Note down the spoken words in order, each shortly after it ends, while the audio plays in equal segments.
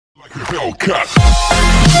Like a Hellcat.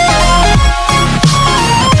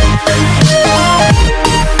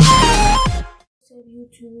 What's up,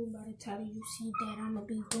 YouTube? By the title, you see that I'm gonna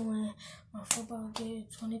be doing my football game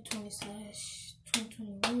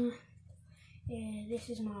 2020/2021, and this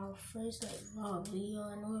is my first vlog video.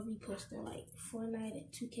 I know I'll be posting Fortnite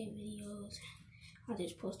and 2K videos. I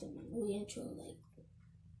just posted my new intro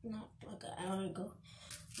not like an hour ago.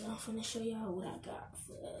 So I'm finna show y'all what I got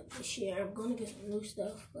for this year. I'm gonna get some new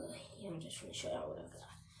stuff, but yeah, I'm just finna show y'all what I got.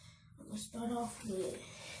 I'm gonna start off with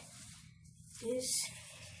this.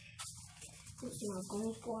 This is my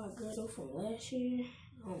Goon Squad girdle from last year.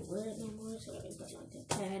 I don't wear it no more, so I got the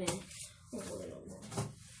pad and I don't wear it no more.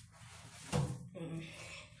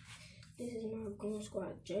 This is my Goon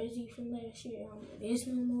Squad jersey from last year. I don't wear this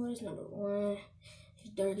no more. It's number 1. It's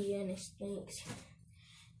dirty and it stinks.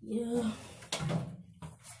 Yeah.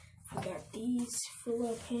 I got these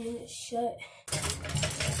full-up pants, shut.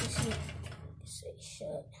 Say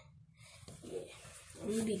shut. Yeah. I'm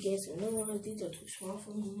gonna be getting some new ones. These are too small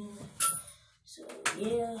for me now. So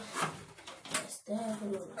yeah, that's that.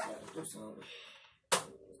 Hold on, I gotta do something.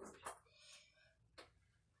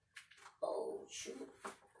 Oh shoot.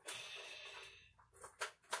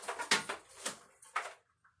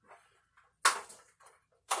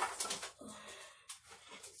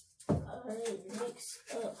 Alright, next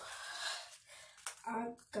up, I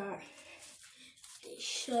got the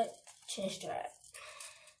shut chin strap.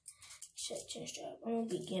 Shut chin strap. I'm gonna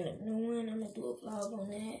be getting a new one. I'm gonna do a vlog on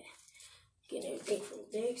that. Getting everything from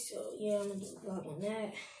Dick, so yeah, I'm gonna do a vlog on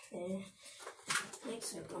that. And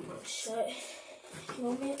next I got my shut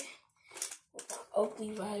helmet with my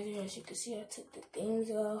Oakley visor. As you can see, I took the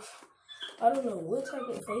things off. I don't know what type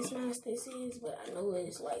of face mask this is, but I know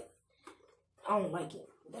it's I don't like it.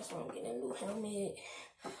 That's why I'm getting a new helmet.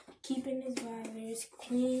 Keeping this visor, it's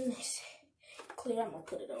clean, it's clear. I'm gonna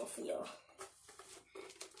put it on for y'all.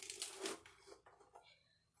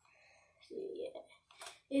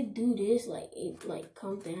 It do this, it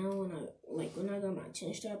come down when I got my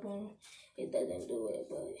chin strap on. It doesn't do it,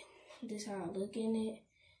 but this is how I look in it.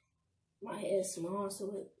 My head's small, so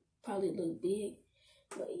it probably look big.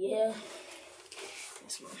 But yeah,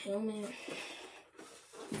 that's my helmet.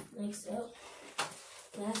 Next up,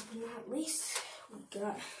 last but not least, we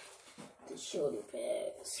got the shoulder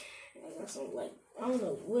pads. I got some I don't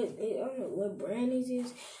know what brand these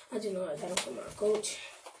is. I just know I got them from my coach.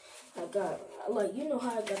 I got, you know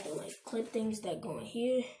how I got the, clip things that go in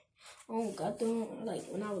here? I don't got them,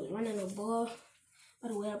 when I was running the ball. By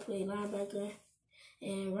the way, I played linebacker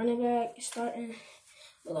and running back starting.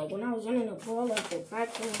 But, when I was running the ball, the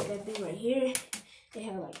back thing that be right here, it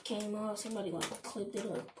had, came off. Somebody, clipped it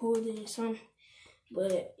or pulled it or something.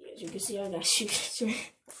 But, as you can see, I got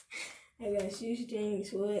shoestrings. I got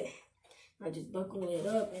shoestrings with it. I just buckled it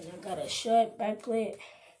up, and I got a shut back plate.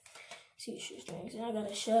 See shoestrings, and I got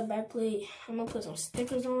a shut back plate. I'm gonna put some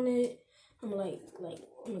stickers on it. I'm gonna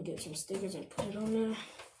I'm gonna get some stickers and put it on there.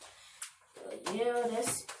 But yeah,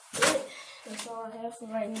 that's it. That's all I have for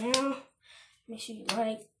right now. Make sure you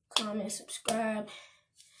like, comment, subscribe,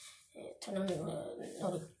 and turn on the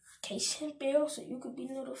notification bell so you could be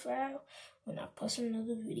notified when I post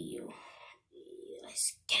another video. Yeah,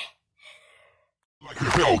 let's get it. Like a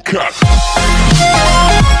Hellcat.